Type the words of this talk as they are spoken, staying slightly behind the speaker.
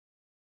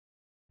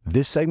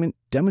This segment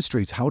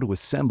demonstrates how to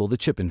assemble the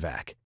chip and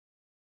vac.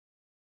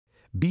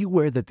 Be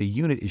aware that the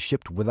unit is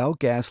shipped without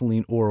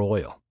gasoline or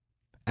oil.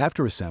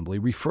 After assembly,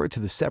 refer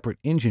to the separate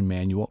engine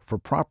manual for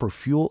proper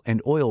fuel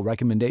and oil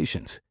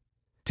recommendations.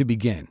 To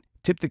begin,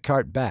 tip the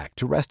cart back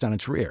to rest on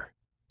its rear.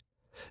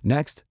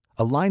 Next,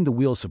 align the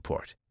wheel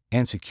support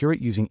and secure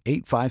it using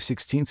 8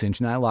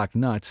 5/16" nylock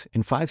nuts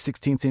and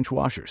 5/16"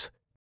 washers.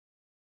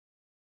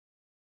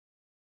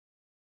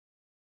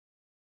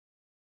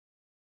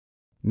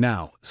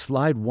 Now,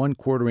 slide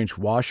 1/4"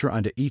 washer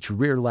onto each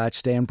rear latch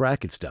stand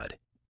bracket stud.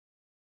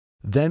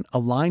 Then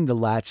align the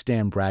latch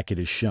stand bracket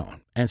as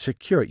shown and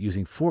secure it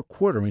using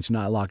 4/4"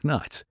 nylock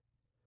nuts.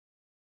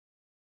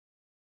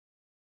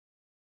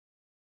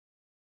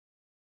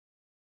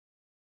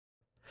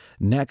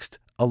 Next,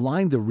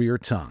 align the rear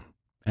tongue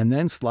and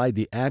then slide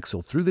the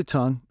axle through the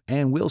tongue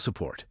and wheel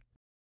support.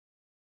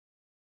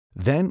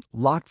 Then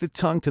lock the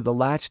tongue to the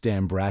latch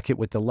stand bracket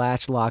with the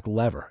latch lock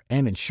lever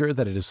and ensure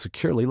that it is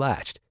securely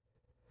latched.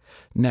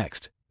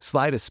 Next,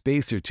 slide a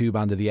spacer tube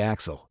onto the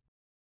axle.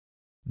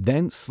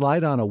 Then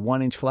slide on a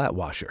 1" flat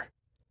washer.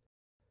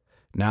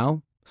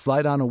 Now,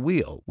 slide on a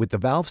wheel with the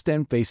valve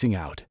stem facing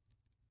out.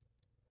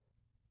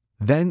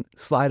 Then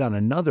slide on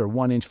another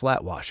 1"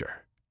 flat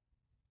washer.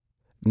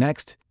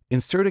 Next,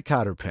 insert a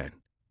cotter pin,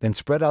 then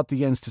spread out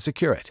the ends to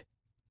secure it.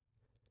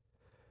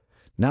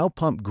 Now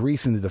pump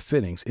grease into the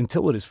fittings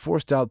until it is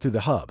forced out through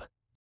the hub.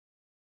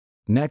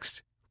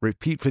 Next,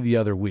 repeat for the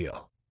other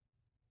wheel.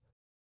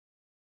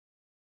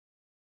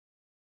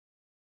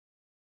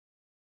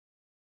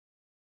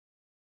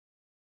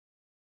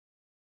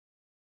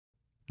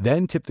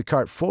 Then tip the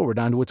cart forward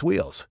onto its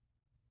wheels.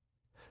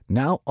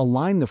 Now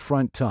align the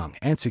front tongue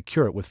and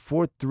secure it with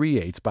 4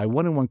 3/8 by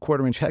 1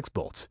 1/4" hex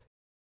bolts,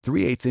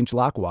 3/8"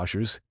 lock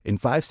washers, and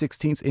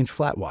 5/16"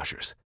 flat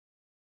washers.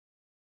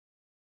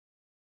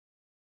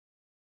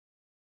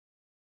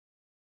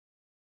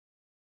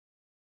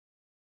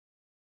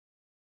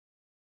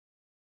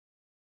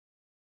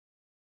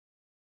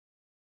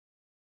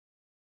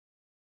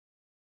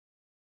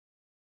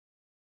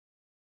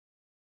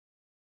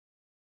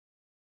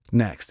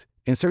 Next,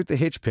 insert the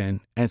hitch pin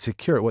and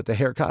secure it with the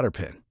hair cotter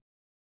pin.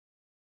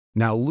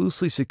 Now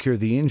loosely secure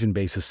the engine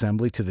base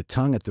assembly to the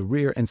tongue at the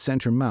rear and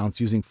center mounts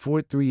using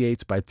 4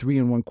 3/8 by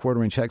 3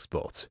 1/4" hex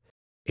bolts,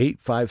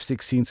 8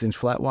 5/16"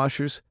 flat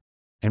washers,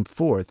 and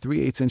 4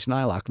 3/8"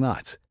 nylock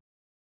nuts.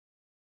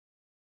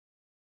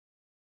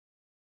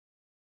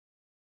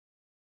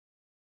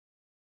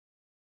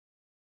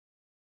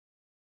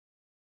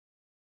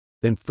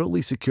 Then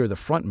fully secure the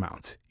front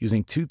mounts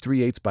using 2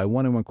 3/8 by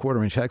 1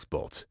 1/4" hex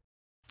bolts,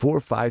 4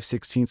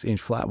 5/16"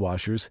 flat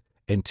washers,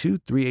 and 2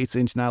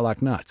 3/8"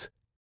 nylock nuts.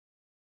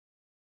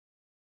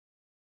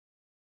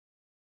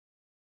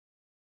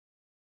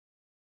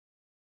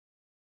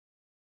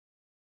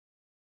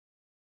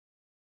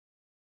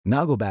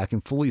 Now go back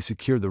and fully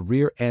secure the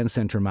rear and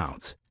center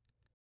mounts.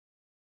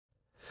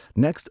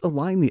 Next,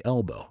 align the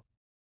elbow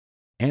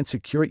and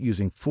secure it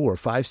using 4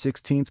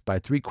 5/16 by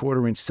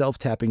 3/4"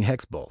 self-tapping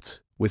hex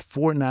bolts with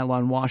 4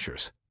 nylon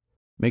washers.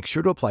 Make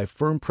sure to apply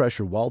firm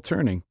pressure while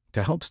turning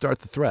to help start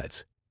the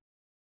threads.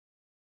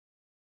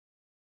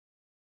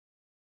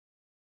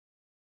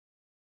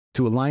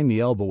 To align the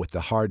elbow with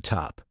the hard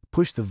top,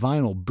 push the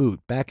vinyl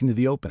boot back into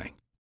the opening.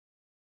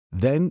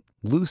 Then,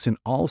 loosen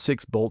all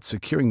 6 bolts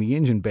securing the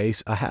engine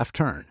base a half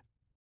turn.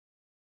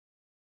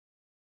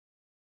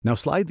 Now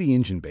slide the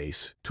engine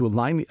base to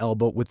align the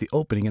elbow with the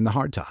opening in the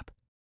hardtop.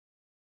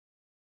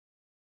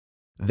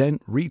 Then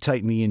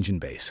retighten the engine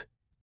base.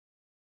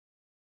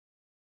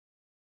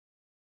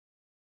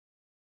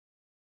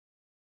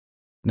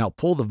 Now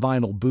pull the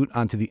vinyl boot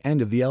onto the end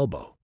of the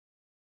elbow.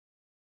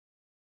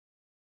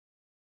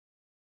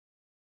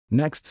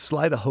 Next,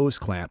 slide a hose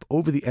clamp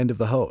over the end of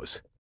the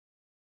hose.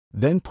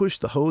 Then push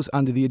the hose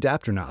onto the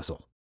adapter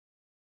nozzle.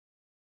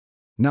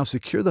 Now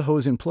secure the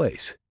hose in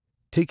place,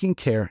 taking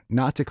care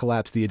not to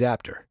collapse the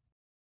adapter.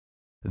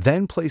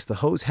 Then place the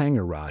hose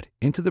hanger rod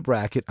into the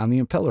bracket on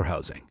the impeller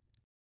housing.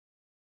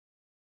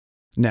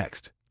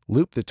 Next,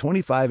 loop the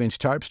 25"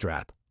 tarp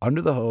strap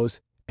under the hose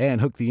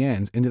and hook the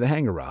ends into the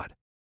hanger rod.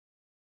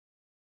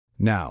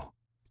 Now,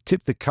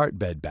 tip the cart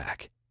bed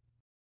back.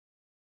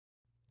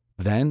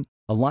 Then,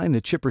 align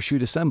the chipper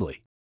chute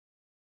assembly.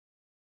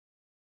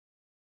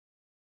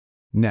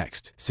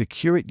 Next,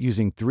 secure it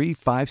using 3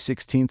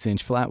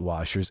 5/16" flat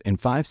washers and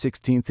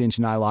 5/16"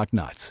 nylock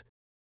nuts.